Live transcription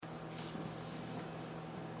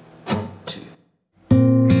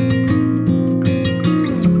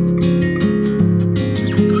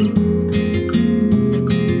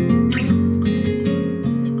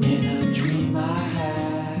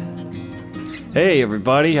Hey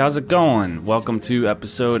everybody, how's it going? Welcome to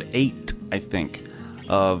episode 8, I think,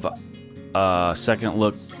 of second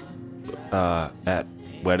look at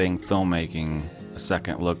wedding filmmaking. A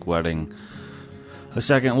second look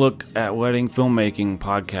at wedding filmmaking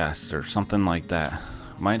podcast or something like that.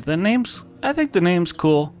 I think the name's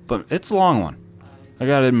cool, but it's a long one. I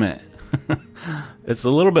gotta admit. It's a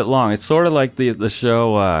little bit long. It's sort of like the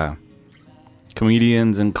show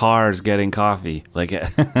Comedians in Cars Getting Coffee. Like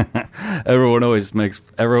everyone always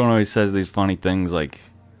says these funny things like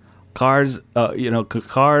cars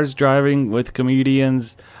driving with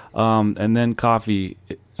comedians, and then coffee,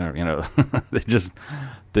 they just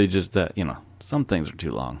some things are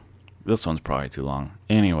too long. This one's probably too long.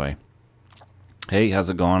 Anyway, hey, how's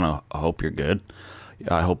it going? I hope you're good.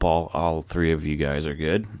 I hope all three of you guys are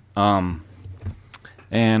good.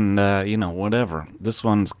 And, whatever. This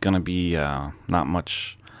one's going to be not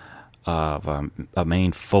much of a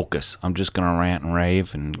main focus. I'm just going to rant and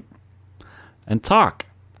rave and talk,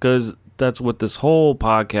 because that's what this whole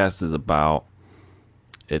podcast is about.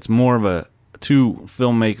 It's more of a two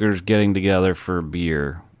filmmakers getting together for a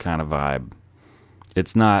beer kind of vibe.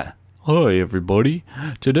 It's not, hi, everybody.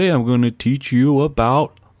 Today I'm going to teach you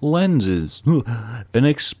about lenses and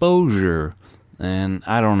exposure. And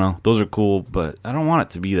I don't know, those are cool, but I don't want it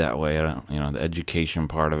to be that way. I don't, the education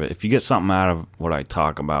part of it. If you get something out of what I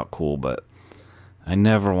talk about, cool, but I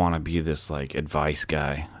never want to be this like advice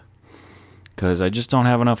guy, because I just don't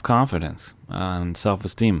have enough confidence and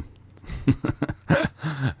self-esteem.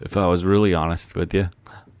 If I was really honest with you.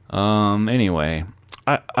 Anyway,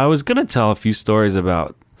 I was gonna tell a few stories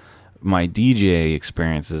about my DJ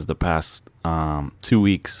experiences the past 2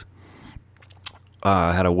 weeks.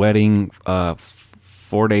 I had a wedding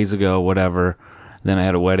 4 days ago, whatever. Then I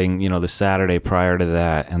had a wedding, the Saturday prior to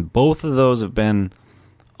that. And both of those have been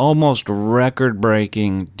almost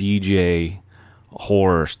record-breaking DJ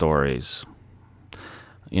horror stories.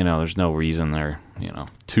 There's no reason they're,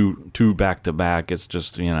 two back-to-back. It's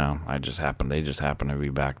just, they just happen to be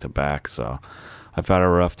back-to-back. So I've had a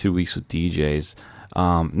rough 2 weeks with DJs.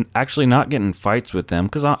 Actually not getting fights with them,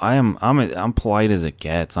 because I'm polite as it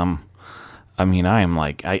gets. I'm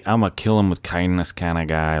a kill him with kindness kind of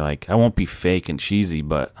guy. Like, I won't be fake and cheesy,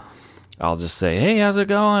 but I'll just say, hey, how's it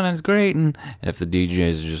going? It's great. And if the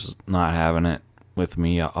DJs are just not having it with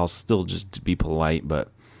me, I'll still just be polite. But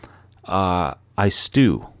I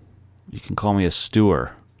stew. You can call me a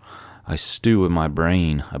stewer. I stew in my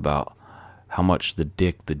brain about how much the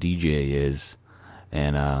dick the DJ is.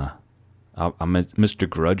 And I'm Mr.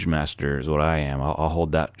 Grudge Master is what I am. I'll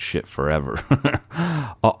hold that shit forever.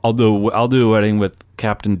 I'll do a wedding with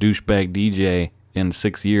Captain Douchebag DJ in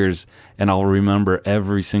 6 years, and I'll remember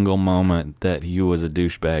every single moment that he was a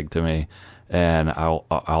douchebag to me, and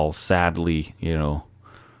I'll sadly,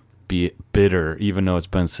 be bitter, even though it's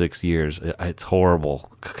been 6 years. It's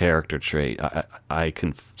horrible character trait. I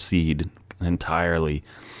concede entirely.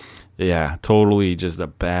 Yeah, totally just a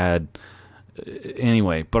bad.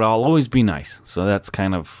 Anyway, but I'll always be nice. So that's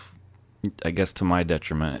kind of, I guess, to my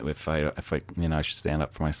detriment if I I should stand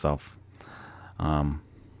up for myself.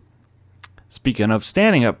 Speaking of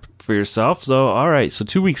standing up for yourself, so all right, so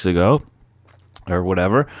 2 weeks ago or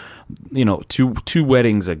whatever, two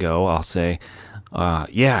weddings ago, I'll say,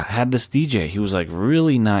 had this DJ. He was like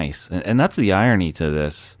really nice, and that's the irony to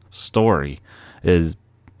this story, is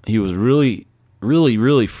he was really, really,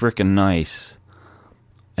 really freaking nice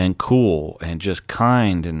and cool and just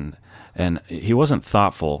kind, and he wasn't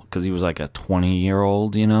thoughtful, because he was like a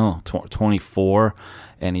 20-year-old, 24,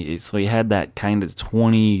 and he had that kind of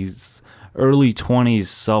early 20s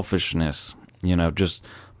selfishness, just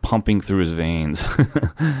pumping through his veins.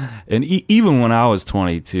 And even when I was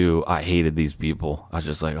 22, I hated these people. I was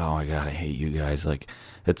just like, oh my God, I hate you guys. Like,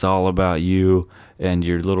 it's all about you and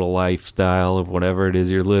your little lifestyle of whatever it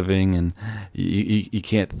is you're living, and you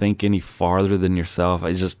can't think any farther than yourself.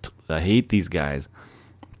 I hate these guys.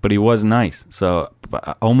 But he was nice, so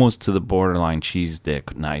almost to the borderline cheese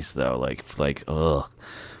dick nice, though. Like ugh.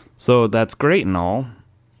 So that's great and all.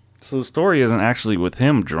 So the story isn't actually with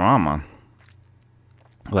him drama.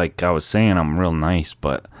 Like I was saying, I'm real nice,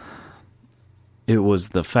 but it was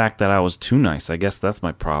the fact that I was too nice. I guess that's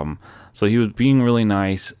my problem. So he was being really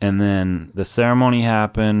nice, and then the ceremony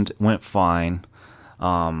happened, went fine.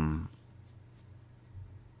 And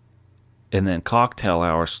then cocktail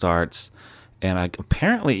hour starts, and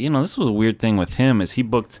apparently, this was a weird thing with him, is he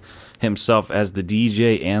booked himself as the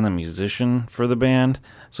DJ and the musician for the band.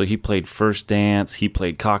 So he played first dance, he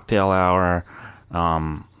played cocktail hour,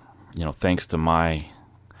 thanks to my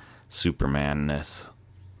Superman-ness.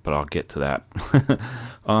 But I'll get to that.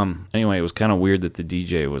 Anyway, it was kind of weird that the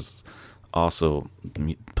DJ was also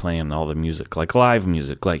playing all the music, like live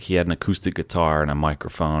music. Like he had an acoustic guitar and a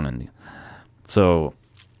microphone, and so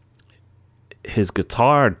his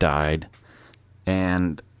guitar died,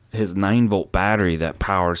 and his 9-volt battery that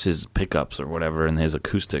powers his pickups or whatever and his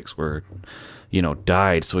acoustics were,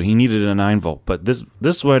 died. So he needed a 9-volt. But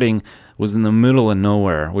this wedding was in the middle of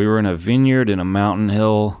nowhere. We were in a vineyard in a mountain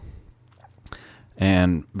hill,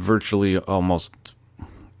 and virtually almost,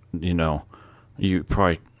 we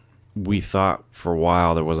thought for a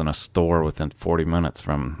while there wasn't a store within 40 minutes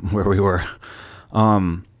from where we were.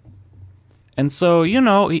 And so,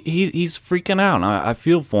 he's freaking out. And I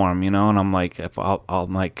feel for him, and I'm like,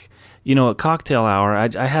 I'm like, at cocktail hour,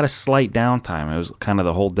 I had a slight downtime. It was kind of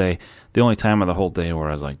the whole day, the only time of the whole day where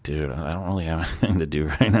I was like, dude, I don't really have anything to do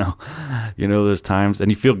right now. Those times,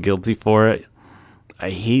 and you feel guilty for it. I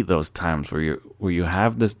hate those times where you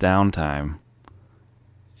have this downtime,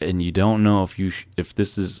 and you don't know if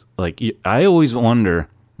this is like. I always wonder.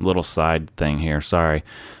 Little side thing here, sorry,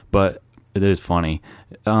 but it is funny.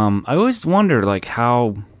 I always wonder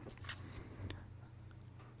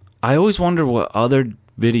I always wonder what other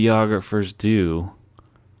videographers do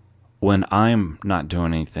when I'm not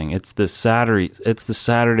doing anything. It's the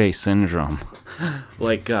Saturday syndrome.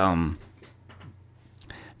 Like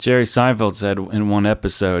Jerry Seinfeld said in one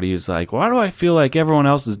episode, he was like, "Why do I feel like everyone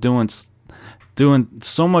else is doing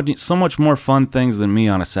so much more fun things than me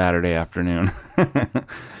on a Saturday afternoon?"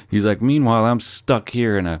 He's like, "Meanwhile, I'm stuck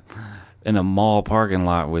here in a mall parking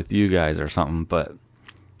lot with you guys or something." But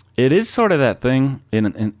it is sort of that thing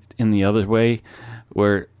in the other way,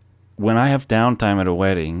 where when I have downtime at a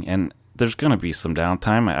wedding, and there's going to be some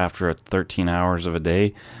downtime after 13 hours of a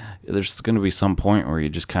day, there's going to be some point where you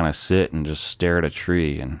just kind of sit and just stare at a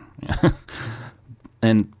tree,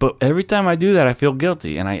 but every time I do that, I feel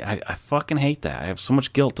guilty, and I fucking hate that. I have so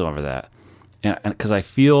much guilt over that, and because I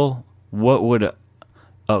feel, what would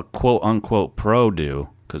a quote unquote pro do?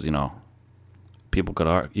 Because people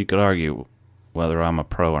you could argue whether I'm a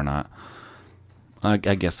pro or not. I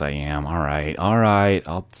guess I am. All right,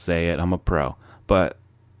 I'll say it. I'm a pro, but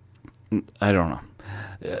I don't know.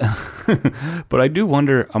 But I do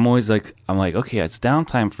wonder. I'm like, okay, it's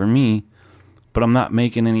downtime for me, but I'm not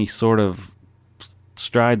making any sort of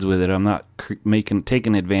strides with it. I'm not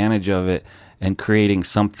taking advantage of it and creating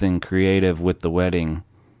something creative with the wedding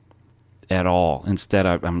at all. Instead,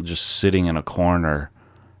 I'm just sitting in a corner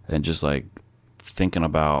and just like thinking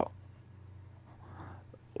about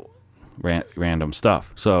random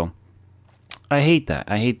stuff. So I hate that.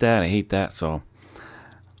 So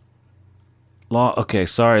okay,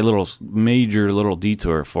 sorry, major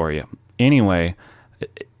detour for you. Anyway,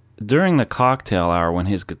 during the cocktail hour, when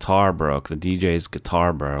his guitar broke, the DJ's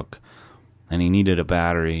guitar broke, and he needed a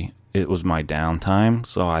battery, it was my downtime.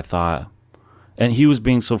 So I thought, and he was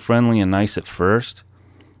being so friendly and nice at first,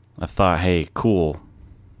 I thought, hey, cool,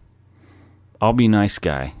 I'll be nice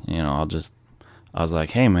guy. I was like,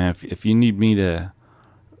 hey man, if you need me to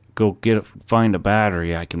go find a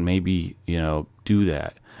battery, I can maybe, do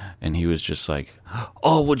that. And he was just like,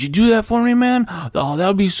 oh, would you do that for me, man? Oh, that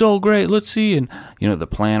would be so great. Let's see. And, the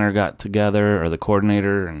planner got together, or the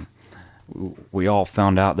coordinator, and we all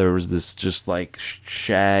found out there was this just like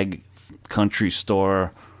shag country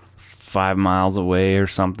store 5 miles away or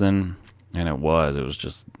something. And it was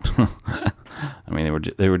just, I mean,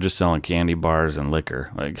 they were just selling candy bars and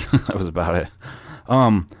liquor. Like, that was about it.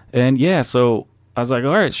 And yeah, so I was like,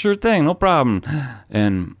 all right, sure thing, no problem.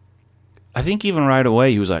 And I think even right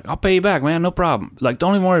away he was like, I'll pay you back, man, no problem. Like,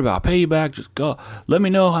 don't even worry about it. I'll pay you back. Just go. Let me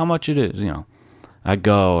know how much it is. I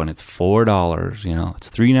go, and it's $4. It's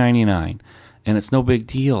 $3.99, and it's no big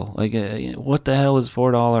deal. Like, what the hell is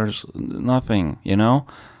 $4? Nothing.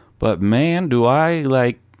 But man, do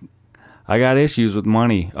I got issues with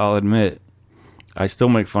money. I'll admit. I still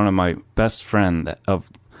make fun of my best friend of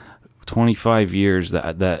 25 years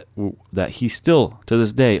that he still to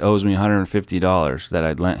this day owes me $150 that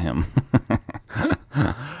I'd lent him.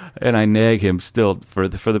 And I nag him still for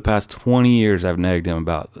the past 20 years. I've nagged him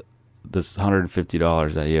about this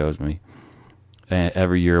 $150 that he owes me. And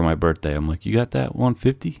every year on my birthday, I'm like, you got that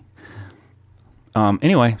 $150?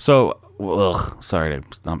 Anyway, so sorry,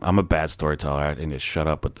 I'm a bad storyteller. I need to shut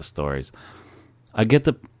up with the stories. I get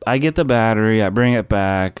the battery. I bring it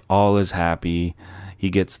back. All is happy. He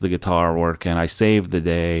gets the guitar working. I saved the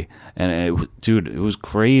day. And it was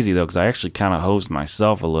crazy, though, because I actually kind of hosed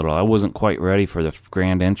myself a little. I wasn't quite ready for the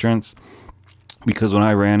grand entrance, because when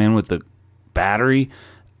I ran in with the battery,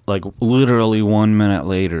 like literally 1 minute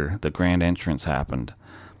later, the grand entrance happened.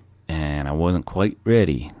 And I wasn't quite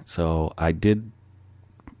ready. So I did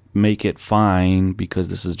make it fine, because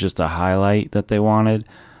this is just a highlight that they wanted.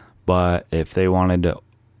 But if they wanted to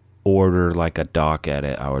order like a dock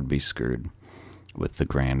edit, I would be screwed with the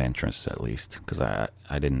grand entrance at least, because I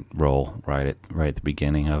didn't roll right at the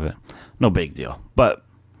beginning of it. No big deal. But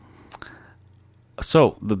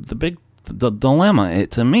so the dilemma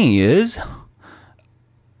to me is,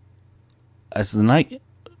 as the night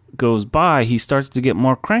goes by, he starts to get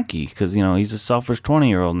more cranky because, you know, he's a selfish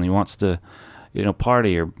 20-year-old and he wants to, you know,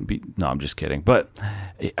 party or be. No, I'm just kidding. But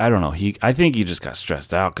I don't know. I think he just got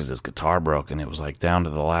stressed out because his guitar broke and it was like down to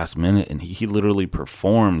the last minute, and he literally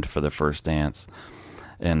performed for the first dance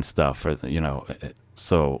and stuff for the, you know.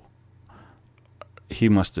 So he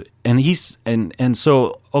must have, and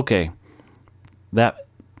so okay, that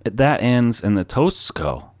ends and the toasts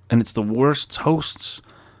go, and it's the worst toasts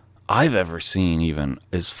I've ever seen, even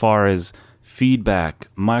as far as feedback,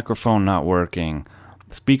 microphone not working,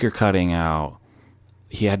 speaker cutting out.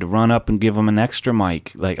 He had to run up and give him an extra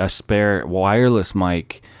mic, like a spare wireless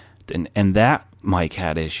mic, and that mic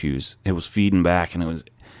had issues. It was feeding back, and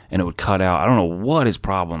it would cut out. I don't know what his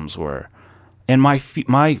problems were. And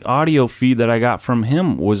my audio feed that I got from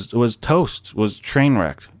him was toast, was train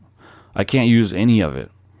wrecked. I can't use any of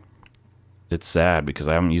it. It's sad because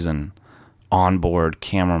I'm using onboard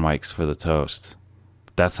camera mics for the toast.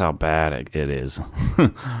 That's how bad it is.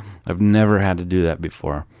 I've never had to do that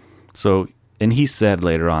before. So, and he said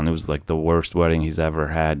later on it was like the worst wedding he's ever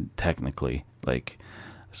had technically. Like,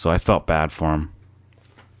 so I felt bad for him.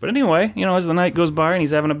 But anyway, you know, as the night goes by and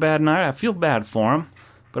he's having a bad night, I feel bad for him.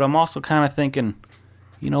 But I'm also kind of thinking,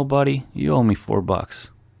 you know, buddy, you owe me $4.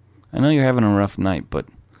 I know you're having a rough night, but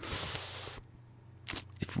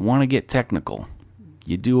if you want to get technical,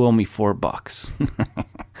 you do owe me $4.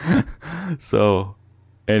 So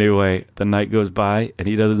anyway, the night goes by and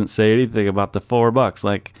he doesn't say anything about the $4.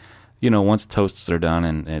 Like, you know, once toasts are done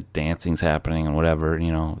and dancing's happening and whatever,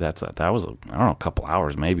 you know, that was, I don't know, a couple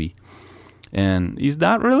hours maybe. And he's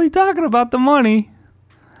not really talking about the money.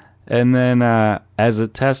 And then as a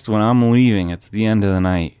test, when I'm leaving, it's the end of the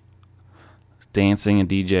night. Dancing and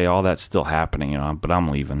DJ, all that's still happening, you know, but I'm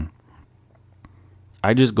leaving.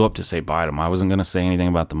 I just go up to say bye to him. I wasn't going to say anything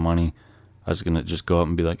about the money. I was going to just go up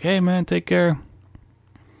and be like, hey, man, take care.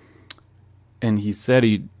 And he said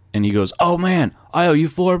he goes, oh, man, I owe you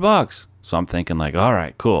 $4. So I'm thinking like, all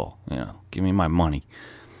right, cool. You know, give me my money.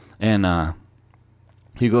 And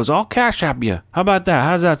he goes, I'll cash app you. How about that?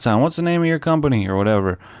 How does that sound? What's the name of your company or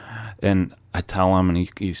whatever? And I tell him, and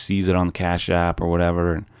he sees it on the Cash App or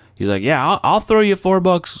whatever. And he's like, yeah, I'll throw you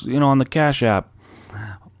 $4, you know, on the Cash App.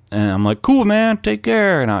 And I'm like, cool, man, take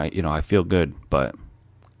care. And I feel good. But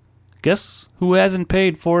guess who hasn't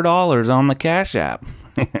paid $4 on the Cash App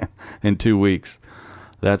in 2 weeks?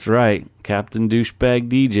 That's right, Captain Douchebag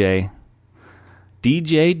DJ.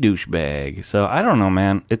 DJ Douchebag. So I don't know,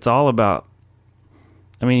 man. It's all about,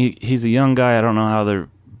 I mean, he's a young guy. I don't know how their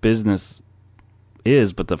business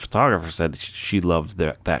is, but the photographer said she loves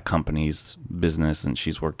that company's business and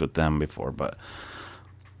she's worked with them before. But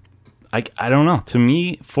I don't know. To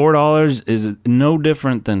me, $4 is no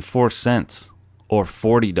different than 4 cents or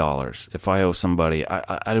 $40 if I owe somebody.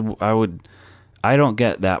 I don't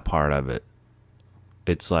get that part of it.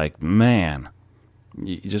 It's like, man,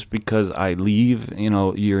 just because I leave, you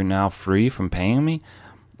know, you're now free from paying me.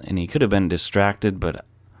 And he could have been distracted, but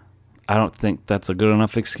I don't think that's a good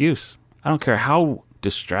enough excuse. I don't care how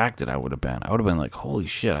distracted I would have been. I would have been like, holy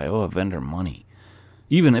shit, I owe a vendor money.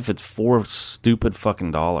 Even if it's $4 stupid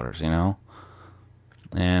fucking dollars, you know?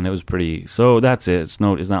 And it was pretty, so that's it. It's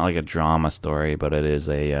not like a drama story, but it is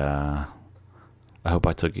I hope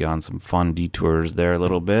I took you on some fun detours there a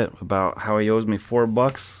little bit about how he owes me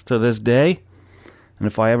 $4 to this day. And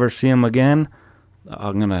if I ever see him again,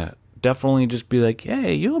 I'm going to definitely just be like,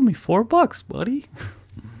 hey, you owe me $4, buddy.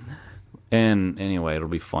 And anyway, it'll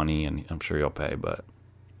be funny, and I'm sure you'll pay. But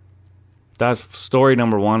that's story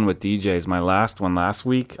number 1 with DJs. My last one last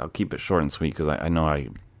week, I'll keep it short and sweet because I know I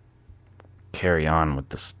carry on with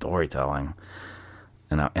the storytelling,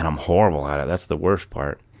 and I'm horrible at it. That's the worst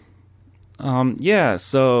part. Yeah,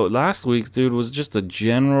 so last week's dude was just a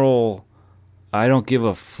general I don't give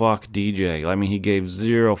a fuck DJ. I mean, he gave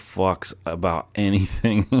 0 fucks about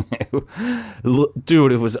anything.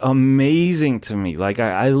 Dude, it was amazing to me. Like,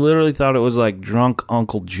 I literally thought it was like drunk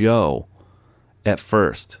Uncle Joe at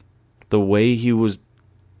first. The way he was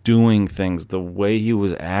doing things, the way he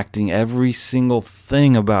was acting, every single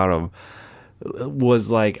thing about him was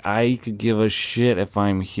like, I could give a shit if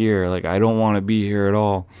I'm here. Like, I don't want to be here at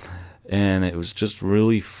all. And it was just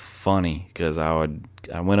really funny because I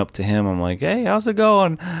went up to him. I'm like, hey, how's it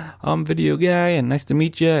going? I'm Video Guy, and nice to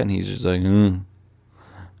meet you. And he's just like,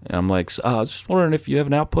 And I'm like, I was just wondering if you have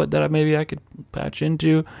an output that maybe I could patch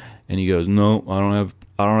into. And he goes, no, I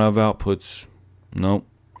don't have outputs. Nope.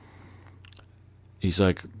 He's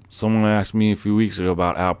like, someone asked me a few weeks ago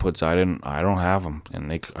about outputs. I don't have them,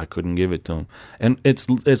 and I couldn't give it to him. And it's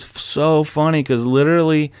so funny because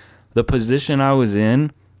literally the position I was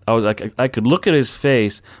in, I was like, I could look at his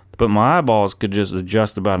face, but my eyeballs could just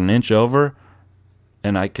adjust about an inch over,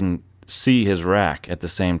 and I can see his rack at the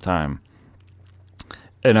same time.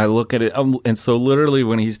 And I look at it, and so literally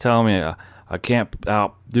when he's telling me I can't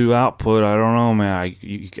do output, I don't know, man.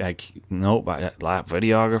 Nope.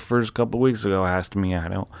 Videographers a couple weeks ago asked me, I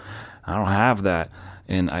don't have that.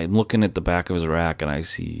 And I'm looking at the back of his rack, and I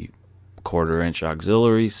see 1/4-inch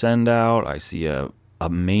auxiliary send out. I see a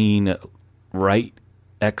main right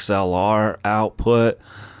XLR output.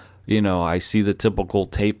 I see the typical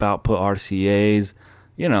tape output RCAs.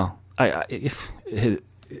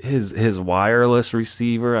 His wireless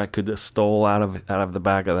receiver I could have stole out of the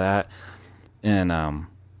back of that. And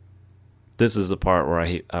this is the part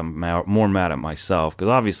where I'm more mad at myself, because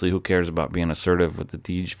obviously who cares about being assertive with the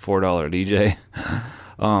 $4 DJ?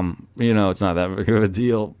 It's not that big of a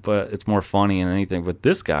deal, but it's more funny than anything. But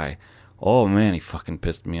this guy, oh man, he fucking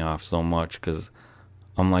pissed me off so much, because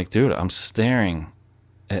I'm like, dude, I'm staring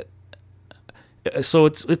at. So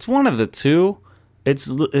it's one of the two. It's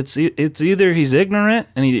either he's ignorant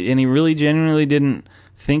and he really genuinely didn't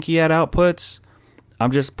think he had outputs.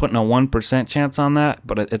 I'm just putting a 1% chance on that,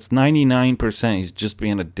 but it's 99% he's just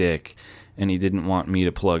being a dick, and he didn't want me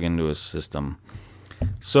to plug into his system.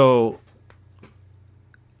 So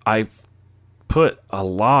I put a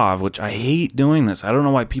lav, which I hate doing this. I don't know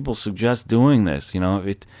why people suggest doing this.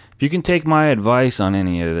 If you can take my advice on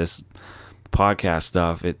any of this podcast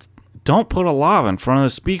stuff, don't put a lav in front of the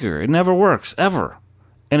speaker. It never works, ever.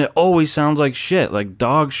 And it always sounds like shit, like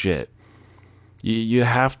dog shit. You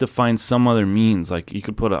have to find some other means. Like you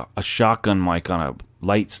could put a shotgun mic on a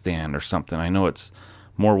light stand or something. I know it's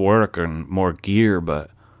more work and more gear, but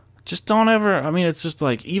just don't ever. I mean, it's just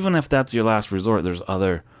like, even if that's your last resort, there's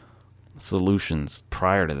other solutions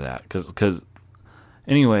prior to that. Because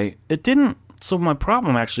anyway, it didn't. So my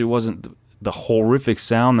problem actually wasn't the horrific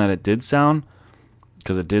sound that it did sound,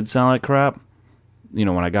 because it did sound like crap, when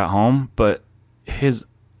I got home. But his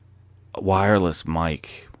wireless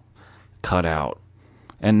mic cut out,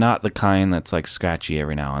 and not the kind that's like scratchy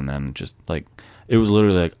every now and then. Just like, it was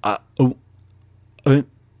literally like like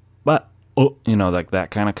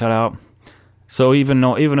that kind of cut out. So even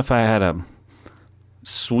if I had a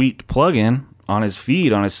sweet plug-in on his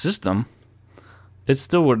feed on his system, it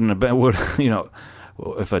still wouldn't have been.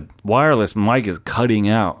 If a wireless mic is cutting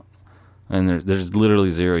out, and there's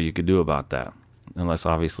literally zero you could do about that, unless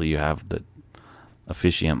obviously you have the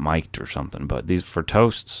officiant mic'd or something. But these for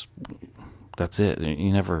toasts, that's it.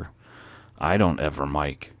 I don't ever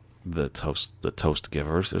mic the toast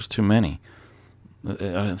givers. There's too many.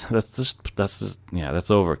 That's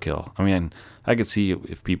overkill. I mean, I could see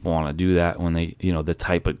if people want to do that when they, the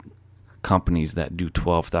type of companies that do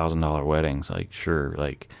 $12,000 weddings, like, sure,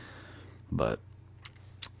 like, but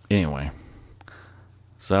anyway.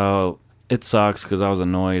 So it sucks because I was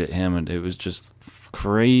annoyed at him, and it was just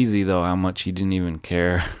crazy though how much he didn't even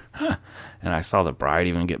care. And I saw the bride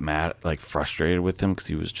even get mad, like frustrated with him, because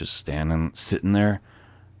he was just sitting there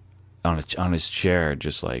on his chair,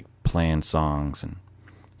 just like playing songs, and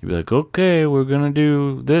he'd be like, "Okay, we're gonna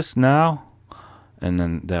do this now," and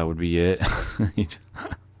then that would be it.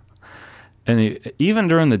 Even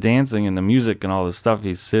during the dancing and the music and all this stuff,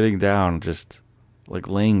 he's sitting down, just like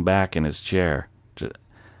laying back in his chair.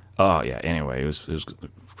 Anyway, it was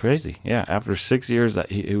crazy. Yeah, after 6 years,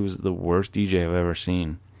 it was the worst DJ I've ever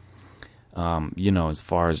seen. As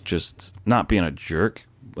far as just not being a jerk,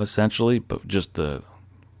 essentially, but just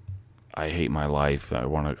I hate my life. It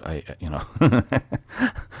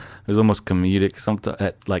was almost comedic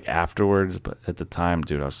sometimes, like afterwards, but at the time,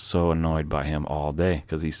 dude, I was so annoyed by him all day,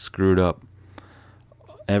 because he screwed up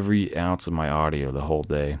every ounce of my audio the whole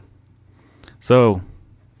day. So,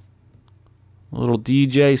 little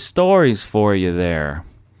DJ stories for you there.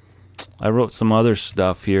 I wrote some other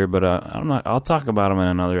stuff here, but I'll talk about them in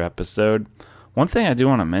another episode. One thing I do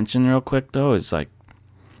want to mention real quick, though, is like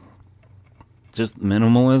just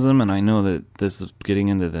minimalism, and I know that this is getting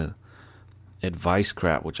into the advice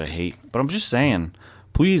crap, which I hate, but I'm just saying,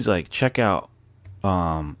 please, like, check out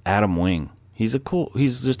Adam Wing. He's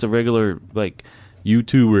just a regular, like,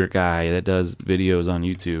 YouTuber guy that does videos on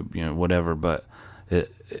YouTube, whatever, but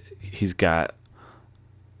he's got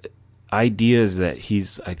ideas that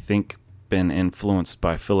he's, I think, been influenced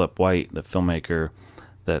by Philip White, the filmmaker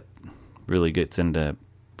that really gets into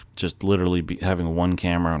just literally having one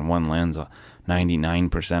camera and one lens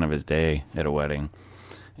 99% of his day at a wedding.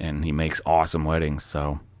 And he makes awesome weddings.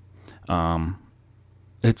 So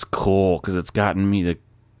it's cool because it's gotten me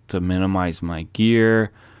to minimize my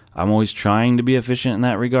gear. I'm always trying to be efficient in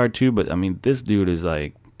that regard too. But I mean, this dude is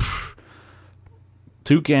like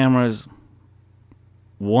 2 cameras,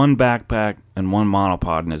 1 backpack, and 1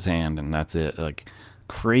 monopod in his hand, and that's it. Like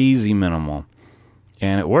crazy minimal.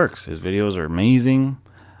 And it works. His videos are amazing.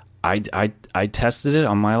 I tested it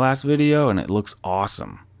on my last video, and it looks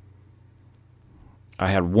awesome. I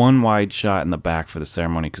had 1 wide shot in the back for the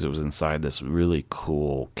ceremony because it was inside this really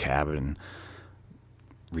cool cabin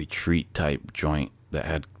retreat type joint that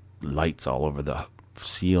had lights all over the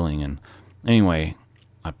ceiling. And anyway,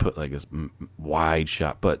 I put like this wide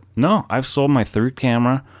shot. But no, I've sold my 3rd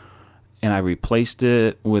camera, and I replaced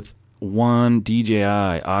it with one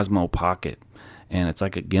DJI Osmo Pocket. And it's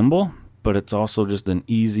like a gimbal, but it's also just an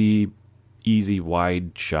easy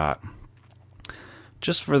wide shot.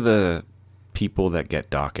 Just for the people that get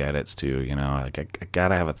dock edits too, you know, like I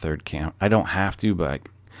gotta have a 3rd cam. I don't have to, but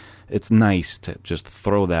it's nice to just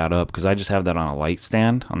throw that up because I just have that on a light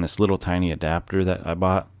stand on this little tiny adapter that I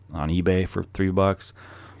bought on eBay for $3,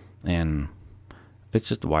 and it's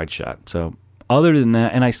just a wide shot. So other than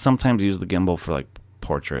that, and I sometimes use the gimbal for like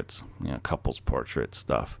portraits, you know, couples portrait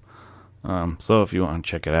stuff. So if you want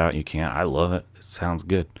to check it out, you can. I love it. It sounds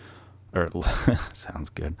good. Or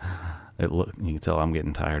sounds good. You can tell I'm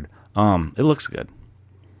getting tired. It looks good.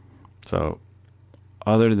 So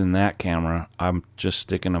other than that camera, I'm just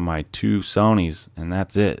sticking to my 2 Sonys, and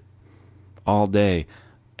that's it all day.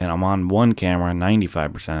 And I'm on 1 camera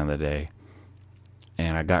 95% of the day.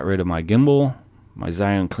 And I got rid of my gimbal, my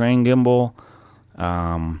Zion Crane gimbal.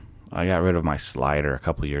 I got rid of my slider a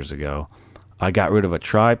couple years ago. I got rid of a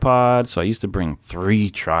tripod, so I used to bring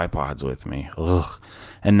 3 tripods with me. Ugh.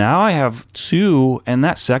 And now I have 2, and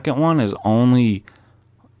that second one is only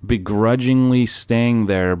begrudgingly staying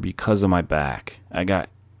there because of my back. I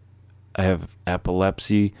have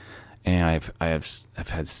epilepsy, and I've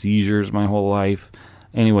had seizures my whole life.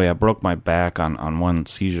 Anyway, I broke my back on one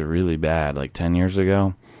seizure really bad, like 10 years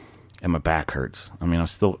ago, and my back hurts. I mean,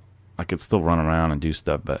 I could still run around and do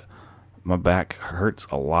stuff, but my back hurts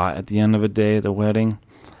a lot at the end of a day at the wedding,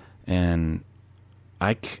 and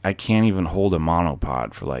I can't even hold a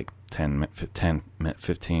monopod for like 10,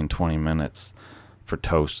 15, 20 minutes for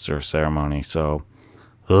toasts or ceremony. So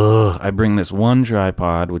I bring this 1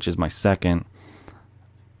 tripod, which is my 2nd,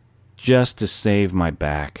 just to save my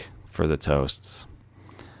back for the toasts.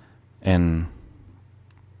 And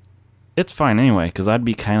it's fine anyway, because I'd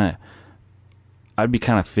be kind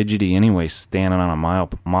of fidgety anyway, standing on a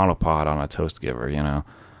monopod on a toast giver, you know.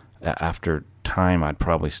 After time, I'd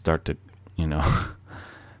probably start to, you know,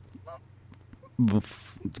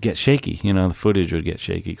 get shaky. You know, the footage would get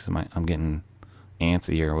shaky because I'm getting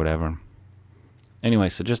antsy or whatever. Anyway,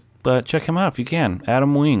 so just check him out if you can.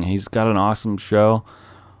 Adam Wing, he's got an awesome show,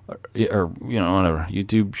 or you know, whatever,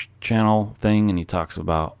 YouTube channel thing, and he talks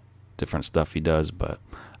about different stuff he does, but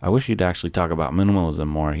I wish he'd actually talk about minimalism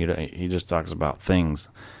more. He just talks about things,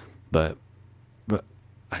 but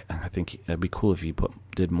I think it'd be cool if he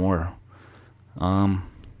did more.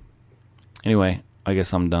 Anyway, I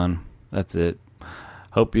guess I'm done. That's it.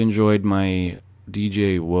 Hope you enjoyed my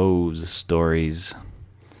DJ Woes stories,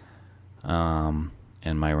 and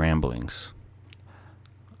my ramblings.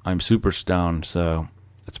 I'm super stoned, so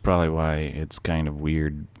that's probably why it's kind of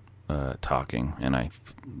weird talking, and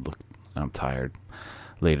I'm tired.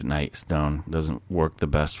 Late at night, stone doesn't work the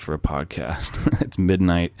best for a podcast. It's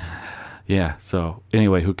midnight. Yeah, so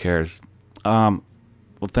anyway, who cares? Well,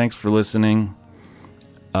 thanks for listening.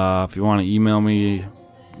 If you want to email me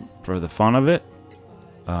for the fun of it,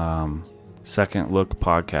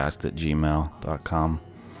 secondlookpodcast@gmail.com.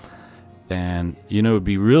 And you know, it would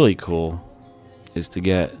be really cool is to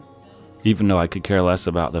get, even though I could care less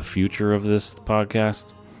about the future of this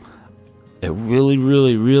podcast, it really,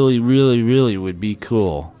 really, really, really, really would be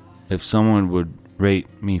cool if someone would rate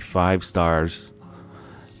me 5 stars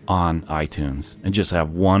on iTunes and just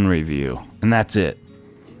have 1 review, and that's it.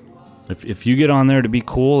 If you get on there to be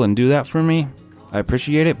cool and do that for me, I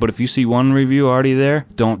appreciate it. But if you see 1 review already there,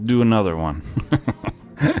 don't do another one.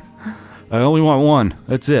 I only want 1.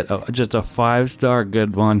 That's it. Just a 5-star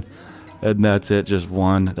good one, and that's it. Just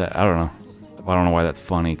 1. I don't know. I don't know why that's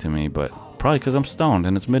funny to me, but probably because I'm stoned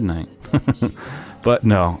and it's midnight. But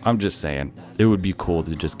no, I'm just saying it would be cool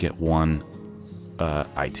to just get 1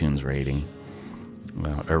 iTunes rating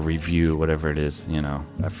or review, whatever it is. You know,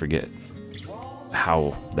 I forget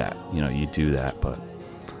how that, you know, you do that, but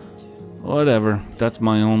whatever. That's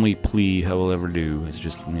my only plea I will ever do. Is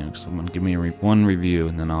just, someone give me one review,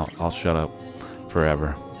 and then I'll shut up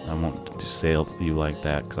forever. I won't just sail you like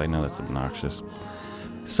that, because I know that's obnoxious.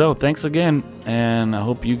 So thanks again, and I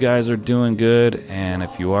hope you guys are doing good. And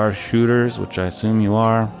if you are shooters, which I assume you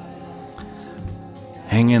are,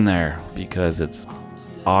 hang in there, because it's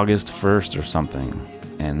August 1st or something,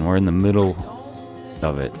 and we're in the middle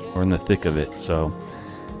of it. We're in the thick of it. So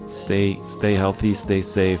stay healthy, stay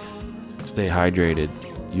safe, stay hydrated.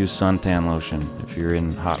 Use suntan lotion if you're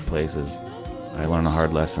in hot places. I learned a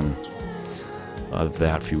hard lesson of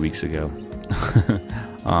that a few weeks ago.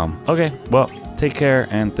 Okay, well, take care,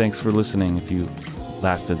 and thanks for listening. If you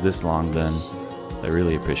lasted this long, then I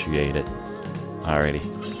really appreciate it.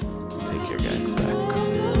 Alrighty.